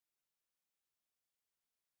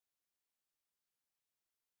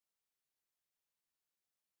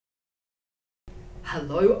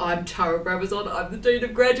Hello, I'm Tara Brabazon. I'm the Dean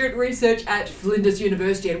of Graduate Research at Flinders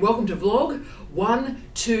University, and welcome to vlog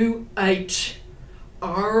 128.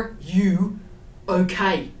 Are you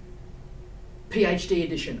okay? PhD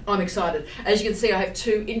edition. I'm excited. As you can see, I have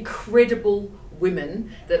two incredible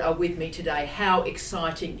women that are with me today. How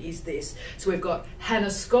exciting is this? So we've got Hannah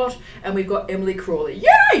Scott and we've got Emily Crawley.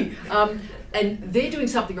 Yay! And they're doing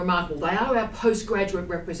something remarkable. They are our postgraduate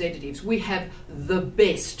representatives. We have the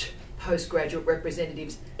best postgraduate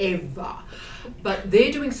representatives ever. But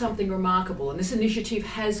they're doing something remarkable, and this initiative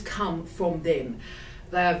has come from them.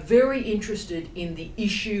 They are very interested in the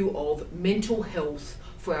issue of mental health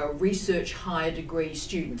for our research higher degree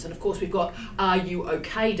students. And of course we've got Are You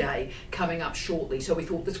OK Day coming up shortly, so we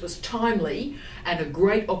thought this was timely and a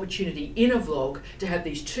great opportunity in a vlog to have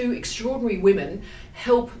these two extraordinary women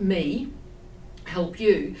help me, help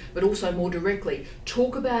you, but also more directly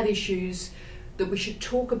talk about issues that we should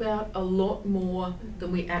talk about a lot more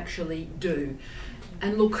than we actually do.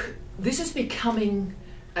 And look, this is becoming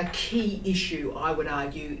a key issue, I would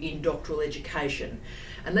argue, in doctoral education.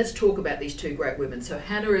 And let's talk about these two great women. So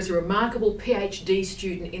Hannah is a remarkable PhD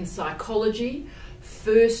student in psychology,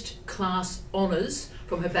 first class honours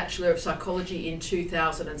from her Bachelor of Psychology in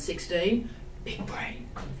 2016. Big brain,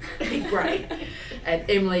 big brain. And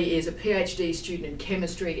Emily is a PhD student in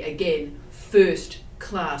chemistry, again, first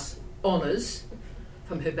class honours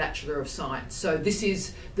from her Bachelor of Science. So this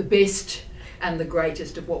is the best and the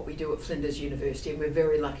greatest of what we do at Flinders University, and we're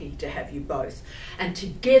very lucky to have you both. And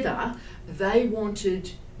together they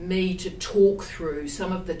wanted me to talk through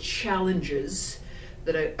some of the challenges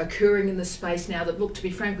that are occurring in the space now that, look, to be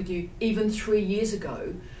frank with you, even 3 years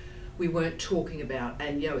ago we weren't talking about,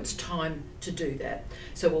 and you know, it's time to do that.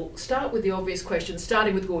 So we'll start with the obvious question,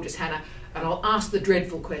 starting with gorgeous Hannah, and I'll ask the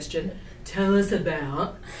dreadful question. Tell us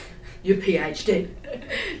about your PhD.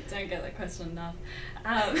 Don't get that question enough.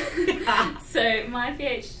 So my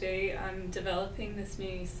PhD, I'm developing this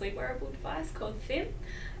new sleep wearable device called Thin,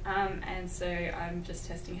 and so I'm just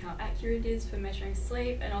testing how accurate it is for measuring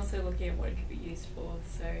sleep and also looking at what it could be used for,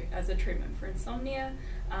 so as a treatment for insomnia,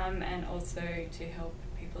 and also to help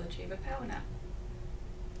people achieve a power nap.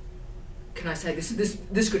 Can I say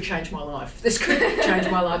this could change my life. This could change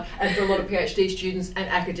my life. And for a lot of PhD students and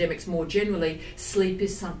academics more generally, sleep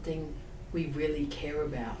is something we really care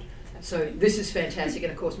about. So this is fantastic.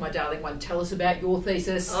 And of course, my darling one, tell us about your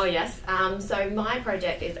thesis. Oh yes, so my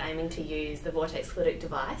project is aiming to use the Vortex Fluidic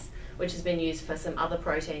device, which has been used for some other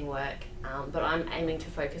protein work, but I'm aiming to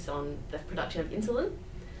focus on the production of insulin,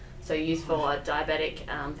 so used for diabetic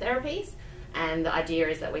therapies. And the idea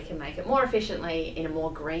is that we can make it more efficiently in a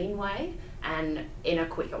more green way and in a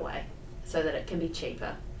quicker way so that it can be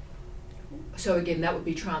cheaper. So again, that would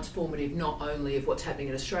be transformative not only of what's happening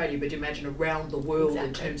in Australia, but imagine around the world. Exactly.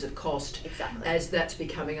 In terms of cost, exactly, as that's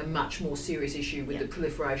becoming a much more serious issue with the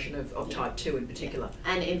proliferation of type 2 in particular.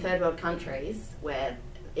 And in third world countries where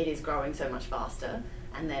it is growing so much faster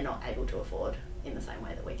and they're not able to afford in the same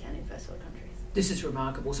way that we can in first world countries. This is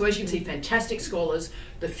remarkable. So as you can see, fantastic scholars,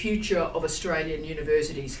 the future of Australian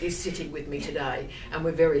universities is sitting with me today, and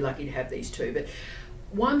we're very lucky to have these two. But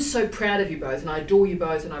why I'm so proud of you both, and I adore you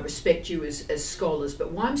both and I respect you as scholars,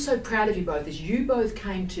 but why I'm so proud of you both is you both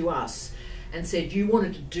came to us and said you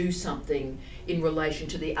wanted to do something in relation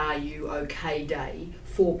to the Are You OK Day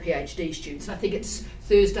for PhD students. I think it's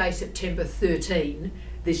Thursday, September 13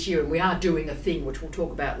 this year, and we are doing a thing which we'll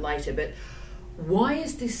talk about later. But why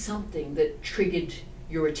is this something that triggered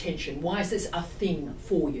your attention? Why is this a thing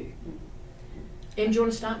for you? Em, do you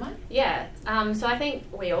want to start, mate? Yeah, so I think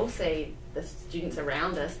we all see the students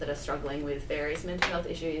around us that are struggling with various mental health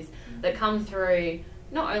issues that come through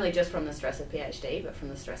not only just from the stress of PhD, but from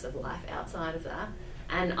the stress of life outside of that.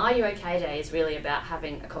 And Are You OK Day is really about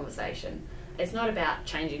having a conversation. It's not about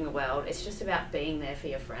changing the world, it's just about being there for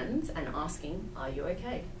your friends and asking, are you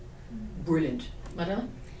okay? Brilliant. My darling?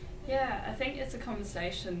 Yeah, I think it's a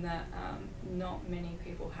conversation that not many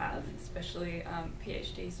people have, especially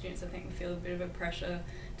PhD students. I think we feel a bit of a pressure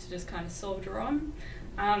to just kind of soldier on.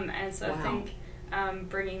 And so I think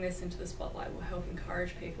bringing this into the spotlight will help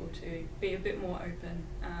encourage people to be a bit more open,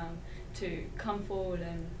 to come forward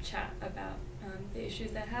and chat about the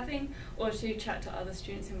issues they're having, or to chat to other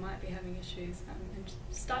students who might be having issues, and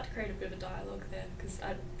start to create a bit of a dialogue there, because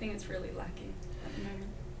I think it's really lacking at the moment.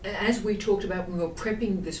 As we talked about when we were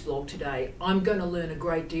prepping this vlog today, I'm going to learn a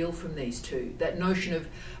great deal from these two. That notion of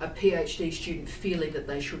a PhD student feeling that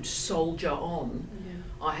they should soldier on,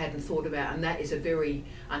 I hadn't thought about, and that is a very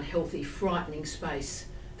unhealthy, frightening space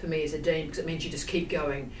for me as a dean, because it means you just keep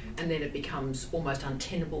going and then it becomes almost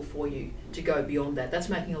untenable for you to go beyond that. That's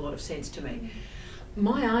making a lot of sense to me.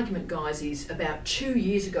 my argument, guys, is about 2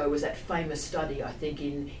 years ago was that famous study, I think,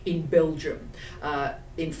 in Belgium,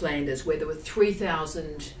 in Flanders, where there were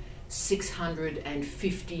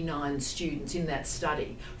 3,659 students in that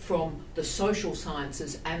study from the social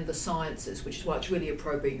sciences and the sciences, which is why it's really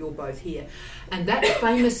appropriate you're both here. And that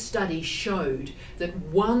famous study showed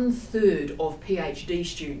that 1/3 of PhD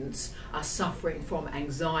students are suffering from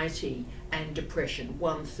anxiety and depression,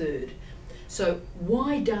 1/3. So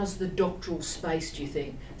why does the doctoral space, do you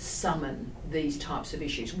think, summon these types of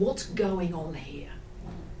issues? What's going on here?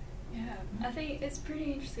 Yeah, I think it's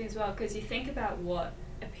pretty interesting as well, because you think about what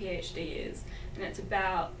a PhD is, and it's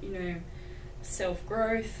about, you know,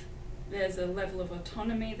 self-growth, there's a level of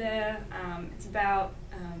autonomy there, it's about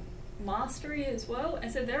mastery as well,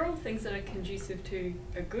 and so they're all things that are conducive to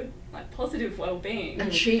a good, like, positive well-being.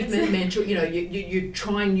 Achievement, mental, you know, you're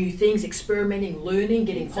trying new things, experimenting, learning,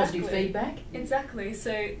 getting positive feedback. Exactly,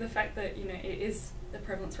 so the fact that, you know, the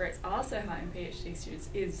prevalence rates are so high in PhD students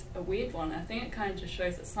is a weird one. I think it kind of just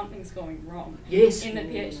shows that something's going wrong in the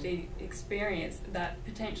PhD experience, that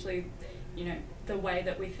potentially, you know, the way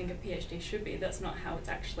that we think a PhD should be, that's not how it's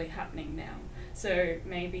actually happening now. So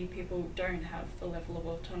maybe people don't have the level of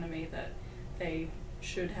autonomy that they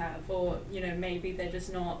should have, or, you know, maybe they're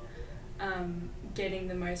just not getting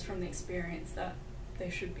the most from the experience that they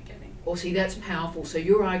should be getting. Well, see, that's powerful. So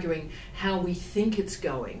you're arguing how we think it's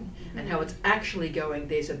going and how it's actually going.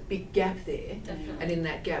 There's a big gap there. Definitely. And in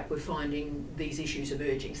that gap we're finding these issues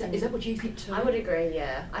emerging. Is that what you think too? I would agree,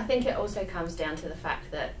 yeah. I think it also comes down to the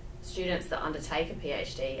fact that students that undertake a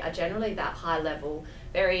PhD are generally that high level,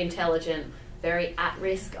 very intelligent, very at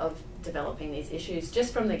risk of developing these issues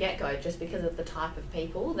just from the get-go, just because of the type of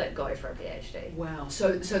people that go for a PhD. Wow.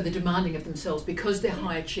 So they're demanding of themselves because they're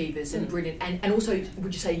high achievers and brilliant, and also,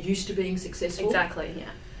 would you say, used to being successful? Exactly,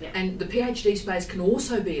 yeah. And the PhD space can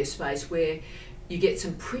also be a space where you get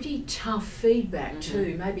some pretty tough feedback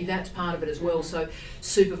too. Maybe that's part of it as well. So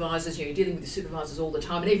supervisors, you know, you're dealing with the supervisors all the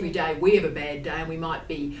time, and every day we have a bad day and we might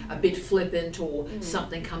be a bit flippant, or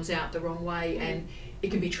something comes out the wrong way, and it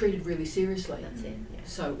can be treated really seriously. That's it. Yeah.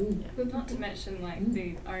 So, not to mention, like,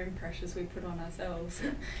 the own pressures we put on ourselves.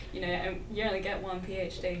 You know, and you only get one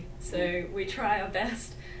PhD, so we try our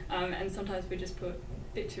best, and sometimes we just put a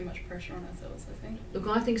bit too much pressure on ourselves, I think. Look,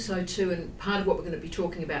 I think so too, and part of what we're going to be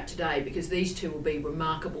talking about today, because these two will be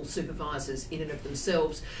remarkable supervisors in and of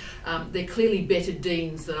themselves. They're clearly better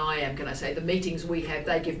deans than I am, can I say. The meetings we have,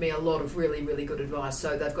 they give me a lot of really, really good advice,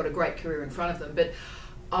 so they've got a great career in front of them. But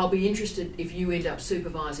I'll be interested if you end up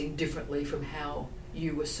supervising differently from how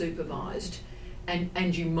you were supervised,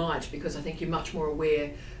 and you might, because I think you're much more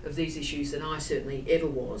aware of these issues than I certainly ever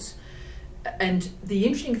was. And the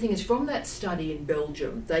interesting thing is, from that study in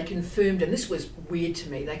Belgium, they confirmed, and this was weird to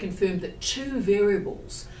me, they confirmed that 2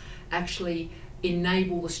 variables actually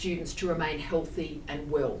enable the students to remain healthy and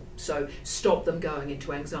well, so stop them going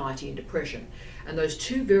into anxiety and depression. And those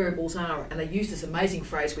 2 variables are, and they use this amazing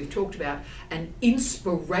phrase we've talked about, an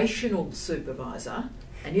inspirational supervisor.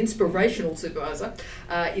 An inspirational supervisor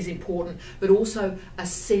is important, but also a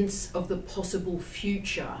sense of the possible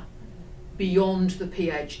future beyond the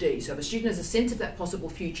PhD. So if a student has a sense of that possible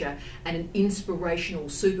future and an inspirational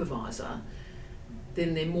supervisor,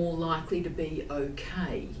 then they're more likely to be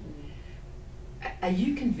okay. Are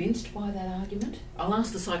you convinced by that argument? I'll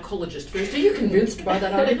ask the psychologist first. Are you convinced by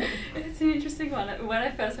that argument? It's an interesting one. When I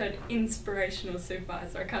first heard inspirational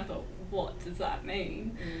supervisor, I kind of thought, what does that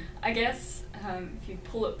mean? I guess if you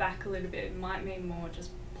pull it back a little bit, it might mean more just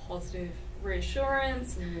positive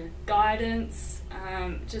reassurance, guidance,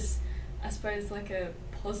 just, I suppose, like a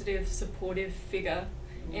positive, supportive figure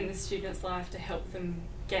in the student's life to help them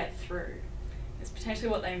get through. It's potentially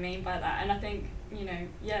what they mean by that. And I think, you know,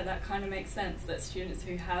 yeah, that kind of makes sense, that students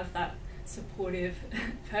who have that supportive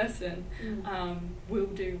person will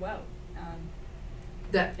do well.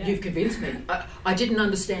 You've convinced me. I didn't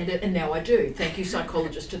understand it, and now I do. Thank you,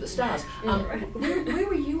 psychologist to the stars. Where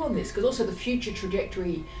were you on this? Because also the future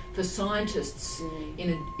trajectory for scientists in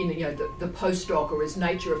you know, the postdoc, or as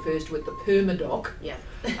Nature refers to it, the permadoc. Yeah.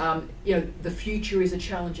 You know, the future is a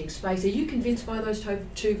challenging space. Are you convinced by those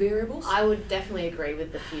 2 variables? I would definitely agree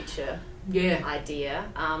with the future idea,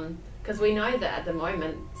 because we know that at the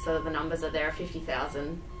moment, so the numbers are there are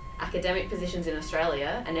 50,000 academic positions in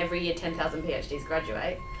Australia, and every year 10,000 PhDs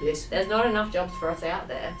graduate. Yes. There's not enough jobs for us out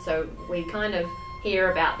there, so we kind of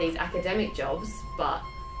hear about these academic jobs, but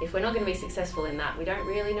if we're not going to be successful in that, we don't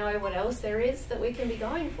really know what else there is that we can be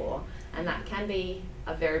going for, and that can be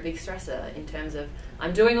a very big stressor in terms of,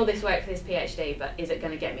 I'm doing all this work for this PhD, but is it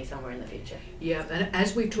going to get me somewhere in the future? Yeah, and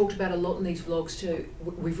as we've talked about a lot in these vlogs too,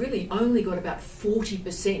 we've really only got about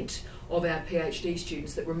 40% of our PhD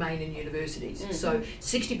students that remain in universities. So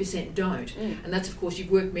 60% don't. And that's, of course,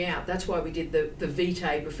 you've worked me out, that's why we did the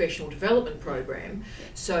VTE professional development program,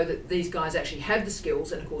 so that these guys actually have the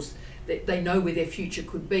skills, and of course they know where their future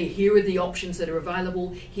could be. Here are the options that are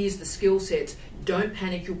available, here's the skill sets. Don't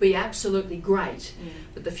panic, you'll be absolutely great,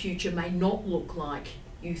 but the future may not look like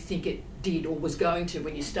you think it did or was going to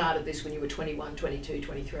when you started this when you were 21, 22,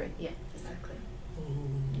 23. Yeah, exactly.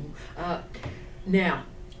 Now,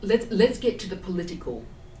 let's get to the political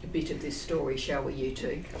bit of this story, shall we, you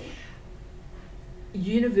two?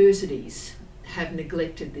 Universities have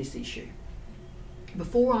neglected this issue.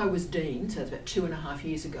 Before I was dean, so that's about 2.5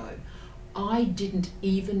 years ago, I didn't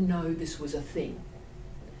even know this was a thing.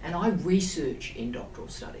 And I research in doctoral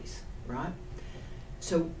studies, right?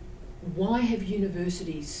 So why have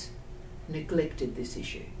universities neglected this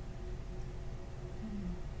issue?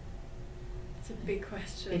 It's a big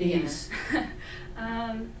question. It is.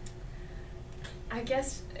 I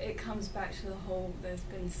guess it comes back to the whole, there's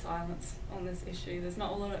been silence on this issue. There's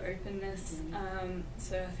not a lot of openness.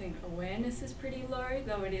 So I think awareness is pretty low,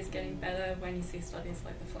 though it is getting better when you see studies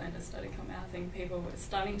like the Flanders study come out. I think people are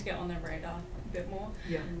starting to get on their radar a bit more.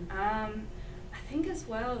 Yeah. I think as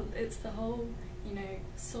well, it's the whole, you know,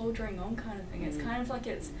 soldiering on kind of thing. It's kind of like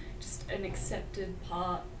it's just an accepted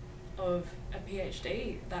part of a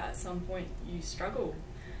PhD that at some point you struggle.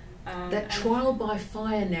 That trial by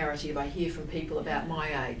fire narrative I hear from people about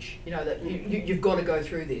my age, you know, that you've got to go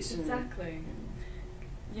through this. Exactly.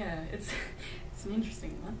 Yeah, it's an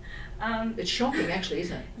interesting one. It's shocking, actually,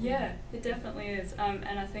 isn't it? Yeah, it definitely is. And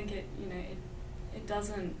I think it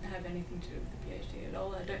doesn't have anything to do with the PhD at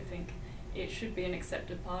all. I don't think it should be an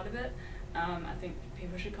accepted part of it. I think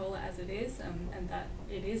people should call it as it is, and that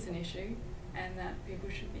it is an issue, and that people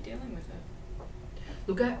should be dealing with it.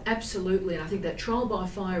 Look, absolutely, and I think that trial by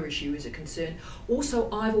fire issue is a concern. Also,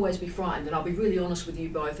 I've always been frightened, and I'll be really honest with you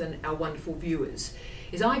both and our wonderful viewers,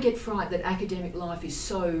 is I get frightened that academic life is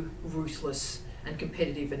so ruthless and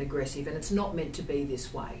competitive and aggressive, and it's not meant to be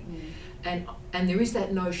this way. And there is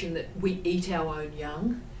that notion that we eat our own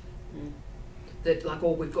young. That like,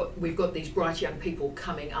 oh, we've got these bright young people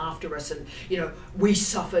coming after us, and you know, we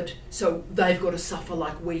suffered, so they've got to suffer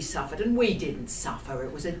like we suffered, and we didn't suffer.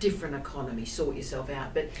 It was a different economy. Sort yourself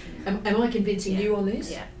out. But am I convincing you on this?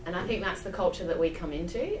 Yeah, and I think that's the culture that we come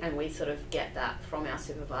into, and we sort of get that from our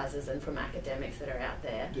supervisors and from academics that are out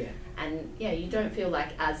there. Yeah. And yeah, you don't feel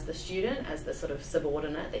like as the student, as the sort of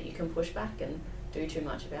subordinate, that you can push back and do too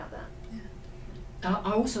much about that. Yeah.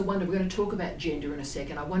 I also wonder, we're going to talk about gender in a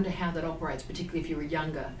second, I wonder how that operates, particularly if you're a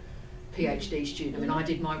younger PhD student. I mean, I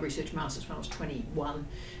did my research masters when I was 21,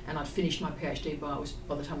 and I'd finished my PhD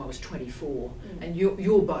by the time I was 24. And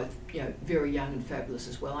you're both, you know, very young and fabulous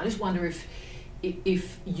as well. I just wonder if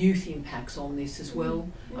youth impacts on this as well.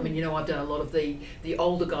 I mean, you know, I've done a lot of the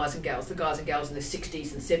older guys and gals, the guys and gals in their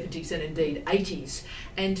 60s and 70s and indeed 80s,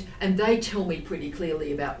 and they tell me pretty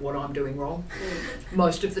clearly about what I'm doing wrong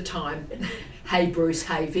most of the time. Hey Bruce,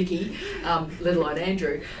 hey Vicky, let alone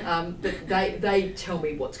Andrew, but they tell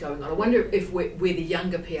me what's going on. I wonder if we're the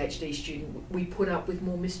younger PhD student, we put up with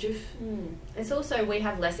more mischief. It's also, we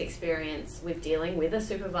have less experience with dealing with a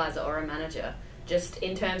supervisor or a manager, just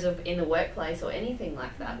in terms of in the workplace or anything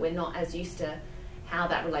like that. We're not as used to how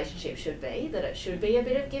that relationship should be, that it should be a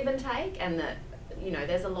bit of give and take, and that, you know,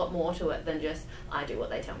 there's a lot more to it than just I do what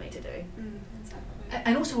they tell me to do.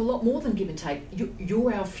 And also a lot more than give and take.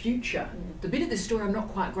 You're our future. The bit of this story I'm not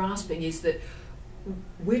quite grasping is that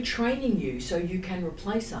we're training you so you can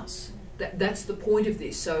replace us. That's the point of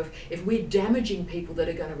this. So if we're damaging people that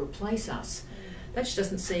are going to replace us, that just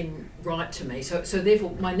doesn't seem right to me. So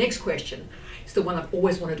therefore, my next question is the one I've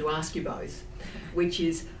always wanted to ask you both, which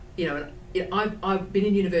is, you know, I've been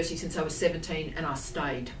in university since I was 17 and I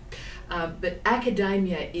stayed. But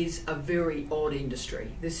academia is a very odd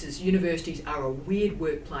industry. Universities are a weird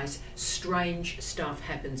workplace. Strange stuff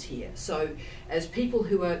happens here. So as people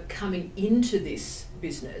who are coming into this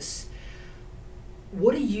business,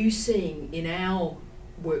 what are you seeing in our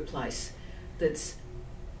workplace that's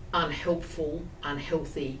unhelpful,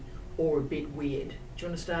 unhealthy, or a bit weird? Do you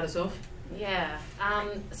want to start us off? Yeah.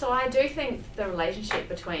 So I do think the relationship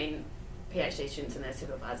between PhD students and their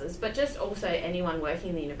supervisors, but just also anyone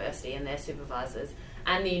working in the university and their supervisors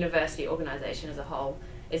and the university organisation as a whole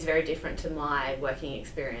is very different to my working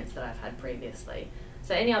experience that I've had previously.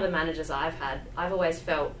 So any other managers I've had, I've always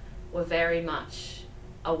felt were very much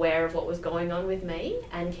aware of what was going on with me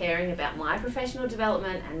and caring about my professional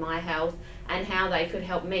development and my health and how they could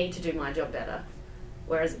help me to do my job better.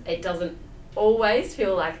 Whereas it doesn't always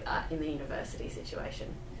feel like that in the university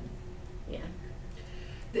situation. Yeah.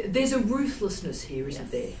 There's a ruthlessness here, isn't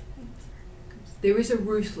there? there is a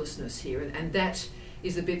ruthlessness here, and that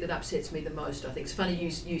is the bit that upsets me the most, I think. It's funny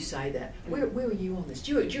you say that. Where are you on this?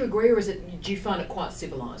 Do you agree, or do you find it quite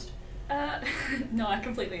civilised? No, I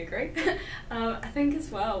completely agree. I think as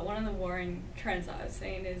well, one of the worrying trends that I've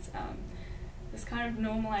seen is this kind of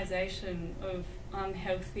normalisation of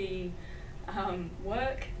unhealthy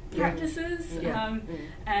work practices,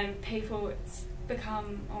 and people, it's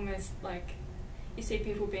become almost like you see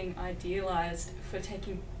people being idealised for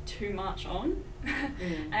taking too much on,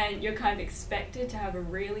 and you're kind of expected to have a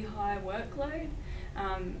really high workload,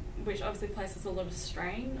 which obviously places a lot of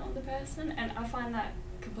strain on the person, and I find that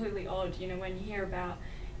completely odd, you know, when you hear about,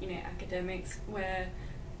 you know, academics where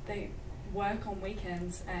they work on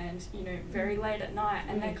weekends and, you know, very late at night,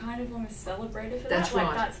 and they're kind of almost celebrated for that's that. Right.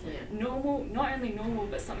 Like that's normal, not only normal,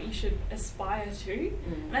 but something you should aspire to.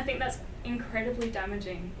 And I think that's incredibly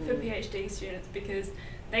damaging for PhD students, because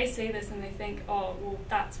they see this and they think, oh, well,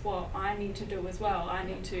 that's what I need to do as well. I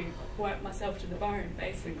need to work myself to the bone,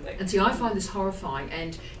 basically. And see, I find this horrifying,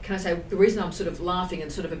 and can I say, the reason I'm sort of laughing and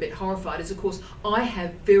sort of a bit horrified is, of course, I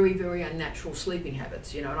have very, very unnatural sleeping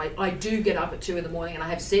habits, you know, and I do get up at 2 in the morning, and I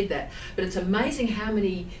have said that, but it's amazing how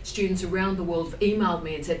many students around the world have emailed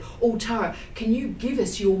me and said, oh, Tara, can you give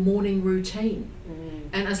us your morning routine?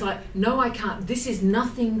 And I was like, no, I can't. This is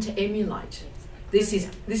nothing to emulate. This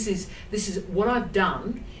is what I've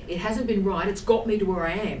done. It hasn't been right. It's got me to where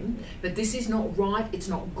I am, but this is not right. It's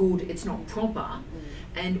not good. It's not proper,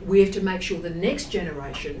 and we have to make sure the next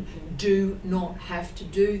generation do not have to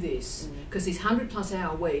do this, because these 100+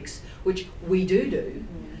 hour weeks, which we do.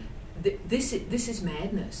 This is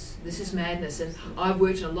madness. This is madness, and I've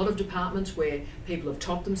worked in a lot of departments where people have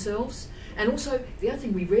topped themselves, and also the other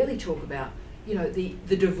thing we rarely talk about, you know, the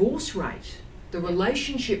divorce rate. The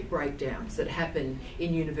relationship breakdowns that happen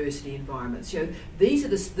in university environments. You know, these are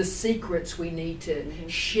the secrets we need to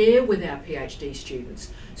share with our PhD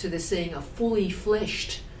students, so they're seeing a fully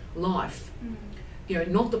fleshed life. You know,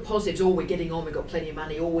 not the positives, oh, we're getting on, we've got plenty of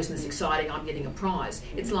money, oh, isn't this exciting, I'm getting a prize.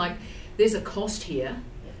 It's like, there's a cost here,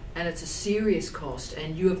 and it's a serious cost,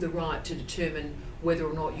 and you have the right to determine whether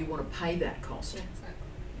or not you want to pay that cost. Yeah, exactly.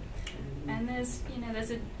 And there's, you know,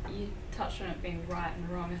 you touched on it being right and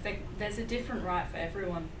wrong. I think there's a different right for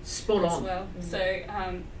everyone. Spot on. As well.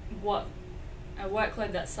 So what a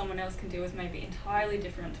workload that someone else can deal with may be entirely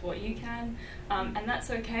different to what you can, and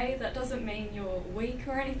that's okay. That doesn't mean you're weak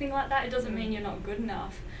or anything like that. It doesn't mean you're not good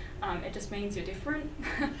enough. It just means you're different.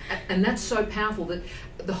 And that's so powerful, that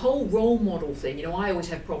the whole role model thing, you know, I always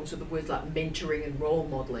have problems with the words like mentoring and role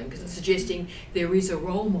modelling, because it's suggesting there is a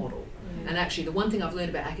role model. And actually, the one thing I've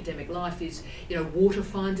learned about academic life is, you know, water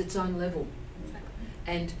finds its own level. Exactly.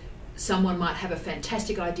 And someone might have a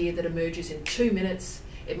fantastic idea that emerges in 2 minutes.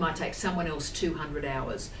 It might take someone else 200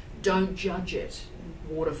 hours. Don't judge it.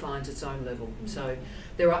 Water finds its own level. So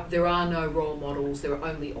there are no role models. There are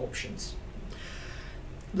only options.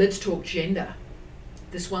 Let's talk gender.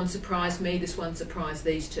 This one surprised me. This one surprised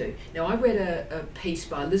these two. Now, I read a piece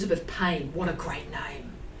by Elizabeth Payne. What a great name.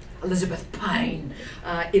 Elizabeth Payne,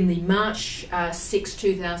 in the March 6,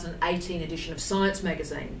 2018 edition of Science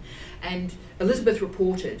magazine. And Elizabeth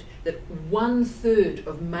reported that 1/3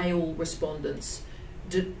 of male respondents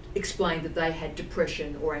explained that they had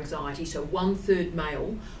depression or anxiety. So 1/3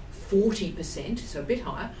 male, 40%, so a bit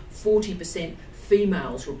higher, 40%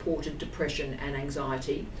 females reported depression and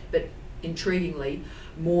anxiety. But intriguingly,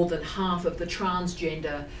 more than half of the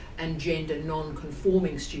transgender and gender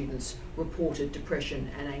non-conforming students reported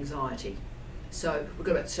depression and anxiety. So we've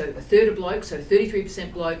got a third of blokes, so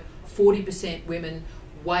 33% bloke, 40% women,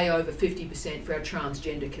 way over 50% for our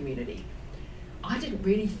transgender community. I didn't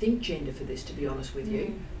really think gender for this, to be honest with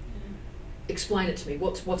you. Explain it to me.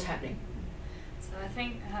 What's happening? So I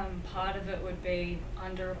think part of it would be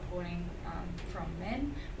underreporting from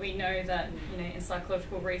men. We know that, you know, in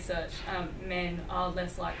psychological research, men are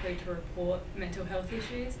less likely to report mental health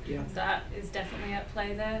issues. Yeah. So that is definitely at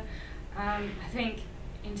play there. I think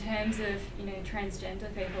in terms of, you know,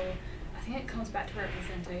 transgender people, I think it comes back to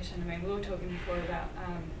representation. I mean, we were talking before about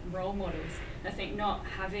role models. I think not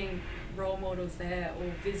having role models there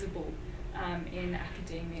or visible in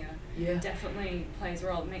academia definitely plays a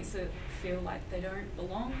role. It makes it feel like they don't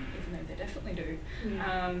belong, even though they definitely do.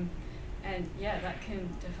 And yeah, that can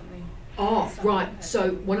definitely... Oh, right.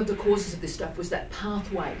 So one of the causes of this stuff was that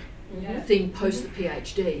pathway thing post the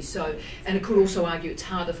PhD. So, and it could also argue it's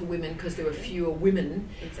harder for women because there are fewer women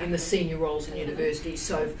in the senior roles in universities.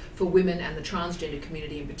 So for women and the transgender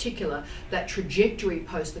community in particular, that trajectory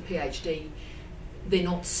post the PhD, they're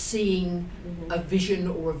not seeing a vision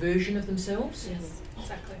or a version of themselves. Yes,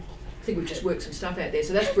 exactly. I think we've just worked some stuff out there,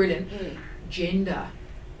 so that's brilliant. Gender.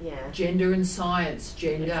 Gender and science,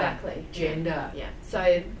 gender. Exactly. Gender. Yeah.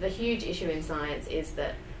 So the huge issue in science is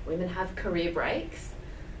that women have career breaks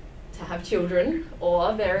to have children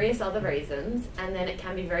or various other reasons, and then it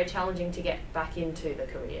can be very challenging to get back into the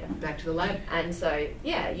career. Back to the lab. And so,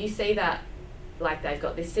 you see that, like, they've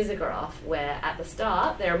got this scissor graph where at the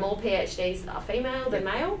start there are more PhDs that are female than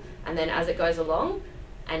male, and then as it goes along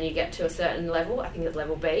and you get to a certain level, I think it's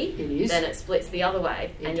level B, then it splits the other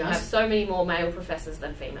way, and you have so many more male professors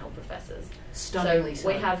than female professors. Stunningly so.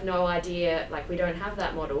 We have no idea, like, we don't have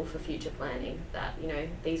that model for future planning that,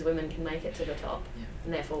 these women can make it to the top,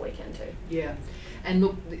 and therefore we can too. Yeah. And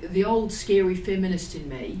look, the old scary feminist in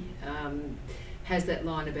me has that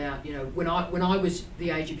line about, when I was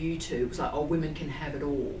the age of you two, it was like, women can have it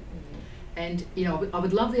all. And, I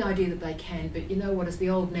would love the idea that they can, but you know what, as the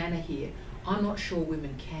old nana here, I'm not sure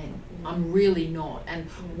women can. I'm really not. And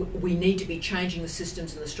we need to be changing the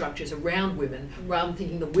systems and the structures around women rather than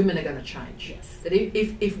thinking that women are going to change. Yes. That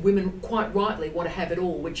if women quite rightly want to have it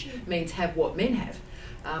all, which means have what men have,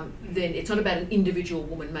 then it's not about an individual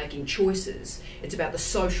woman making choices. It's about the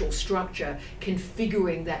social structure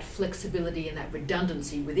configuring that flexibility and that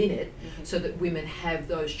redundancy within it so that women have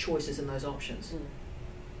those choices and those options.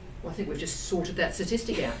 Well, I think we've just sorted that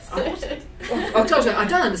statistic out. I'll tell you, I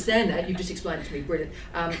don't understand that. You've just explained it to me. Brilliant.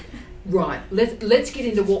 Right, let's get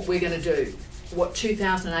into what we're going to do. What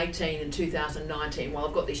 2018 and 2019, while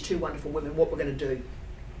I've got these two wonderful women, what we're going to do.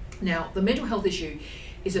 Now, the mental health issue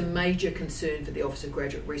is a major concern for the Office of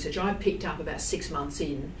Graduate Research. I picked up about 6 months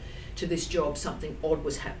in to this job, something odd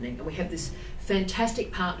was happening, and we have this fantastic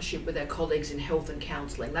partnership with our colleagues in health and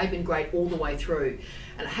counselling. They've been great all the way through,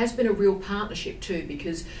 and it has been a real partnership too,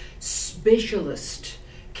 because specialist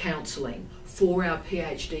counselling for our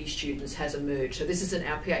PhD students has emerged. So this isn't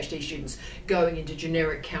our PhD students going into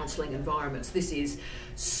generic counselling environments. This is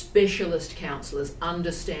specialist counsellors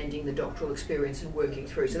understanding the doctoral experience and working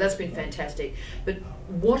through. So that's been fantastic. But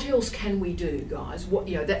what else can we do, guys?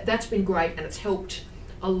 That's been great, and it's helped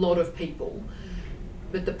a lot of people,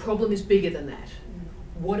 but the problem is bigger than that.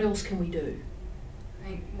 What else can we do? I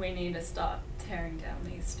think we need to start tearing down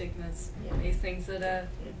these stigmas, these things that are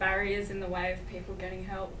barriers in the way of people getting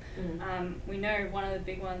help. We know one of the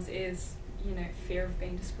big ones is, fear of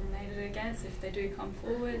being discriminated against if they do come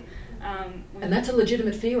forward. And that's a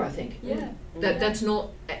legitimate fear, I think. Yeah. That's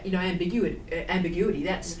not, ambiguity,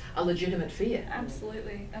 that's a legitimate fear.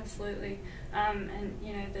 Absolutely. And,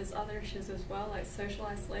 there's other issues as well, like social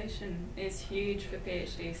isolation is huge for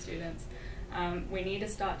PhD students. We need to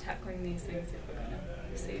start tackling these things if we're going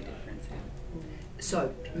to see a difference here.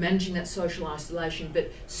 So, managing that social isolation,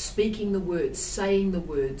 but speaking the words, saying the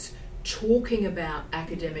words, talking about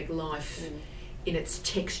academic life in its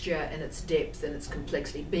texture and its depth and its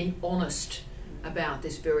complexity, being honest about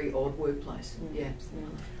this very odd workplace.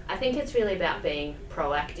 I think it's really about being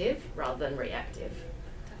proactive rather than reactive.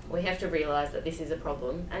 We have to realise that this is a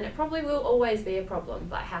problem, and it probably will always be a problem,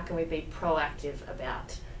 but how can we be proactive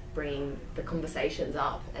about bringing the conversations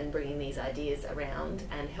up and bringing these ideas around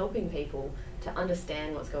and helping people to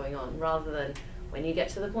understand what's going on, rather than when you get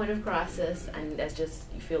to the point of crisis and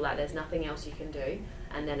you feel like there's nothing else you can do,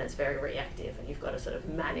 and then it's very reactive and you've got to sort of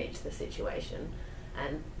manage the situation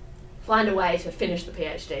and find a way to finish the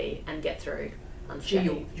PhD and get through.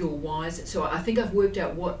 Gee, you're wise. So I think I've worked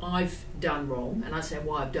out what I've done wrong, and I say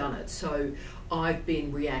why I've done it. So I've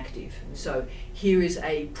been reactive. So here is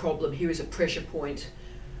a problem, here is a pressure point.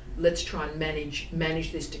 Let's try and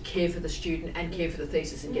manage this to care for the student and care for the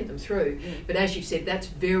thesis and get them through. But as you've said, that's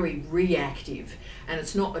very reactive, and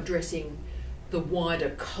it's not addressing the wider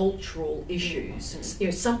cultural issues.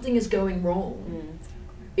 Something is going wrong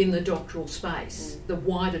in the doctoral space, the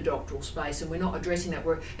wider doctoral space, and we're not addressing that.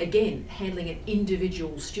 We're, again, handling an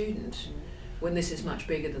individual student when this is much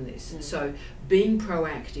bigger than this. So being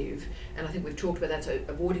proactive, and I think we've talked about that, so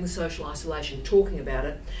avoiding the social isolation, talking about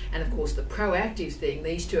it, and of course the proactive thing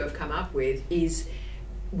these two have come up with is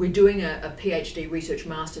we're doing a PhD Research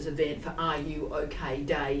Masters event for Are You OK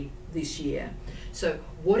Day this year. So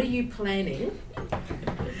what are you planning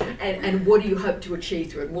and what do you hope to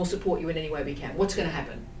achieve through it? And we'll support you in any way we can. What's going to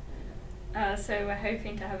happen? So we're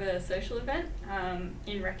hoping to have a social event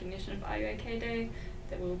in recognition of Are You OK Day.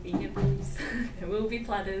 There will be nibbles, there will be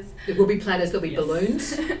platters. There will be platters, there'll be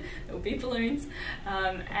balloons. There will be balloons,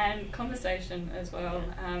 and conversation as well.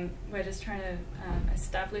 We're just trying to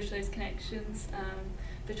establish those connections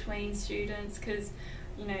between students, because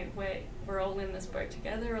we're all in this boat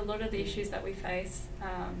together. A lot of the issues that we face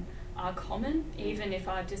are common, even if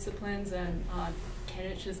our disciplines and our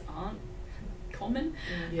candidatures aren't common.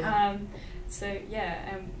 So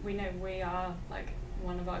yeah, and we know we are like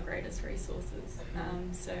one of our greatest resources.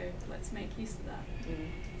 So let's make use of that.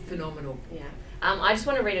 Phenomenal. Yeah. I just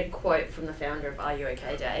want to read a quote from the founder of Are You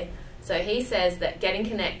OK Day. So he says that getting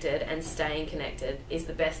connected and staying connected is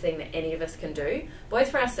the best thing that any of us can do, both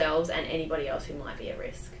for ourselves and anybody else who might be at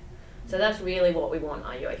risk. So that's really what we want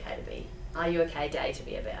Are You OK to be. Are You OK Day to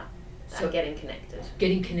be about. So getting connected.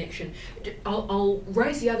 Getting connection. I'll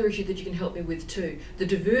raise the other issue that you can help me with too. The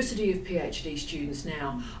diversity of PhD students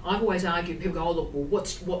now. I've always argued, people go, oh look, well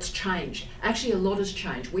what's changed? Actually a lot has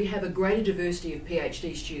changed. We have a greater diversity of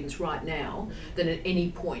PhD students right now than at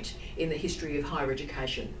any point in the history of higher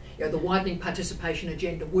education. You know, the widening participation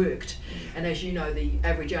agenda worked, and as you know, the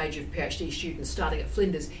average age of PhD students starting at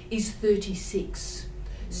Flinders is 36.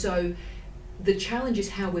 So the challenge is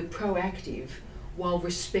how we're proactive while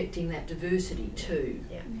respecting that diversity too.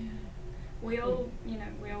 Yeah. We all,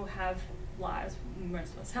 we all have lives.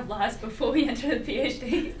 Most of us have lives before we entered the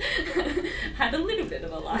PhD. Had a little bit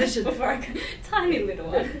of a life before I got, tiny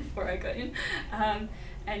little one before I got in.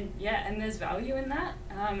 And there's value in that.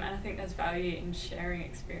 And I think there's value in sharing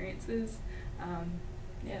experiences.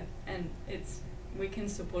 And we can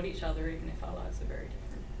support each other even if our lives are very different.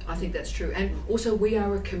 I think that's true. And also we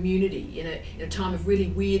are a community in a time of really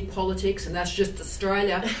weird politics, and that's just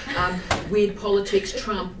Australia. Weird politics,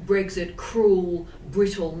 Trump, Brexit, cruel,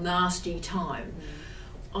 brittle, nasty time.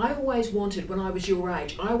 I always wanted, when I was your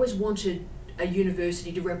age, I always wanted a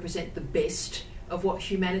university to represent the best of what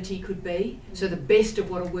humanity could be. So the best of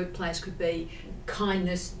what a workplace could be,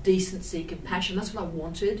 kindness, decency, compassion, that's what I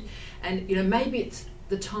wanted. And maybe it's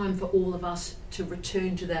the time for all of us to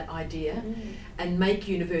return to that idea and make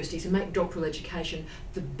universities and make doctoral education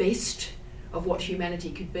the best of what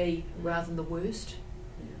humanity could be rather than the worst.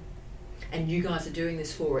 And you guys are doing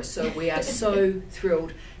this for us, so we are so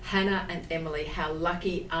thrilled. Hannah and Emily, how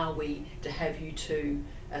lucky are we to have you two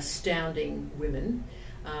astounding women.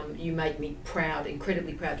 You make me proud,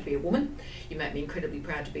 incredibly proud to be a woman. You make me incredibly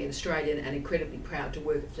proud to be an Australian and incredibly proud to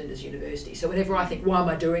work at Flinders University. So whenever I think, why am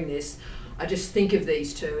I doing this? I just think of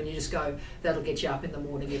these two and you just go, that'll get you up in the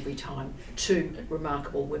morning every time. Two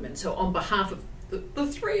remarkable women. So on behalf of the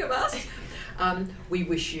three of us, we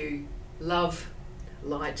wish you love,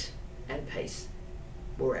 light and peace.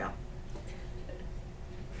 We're out.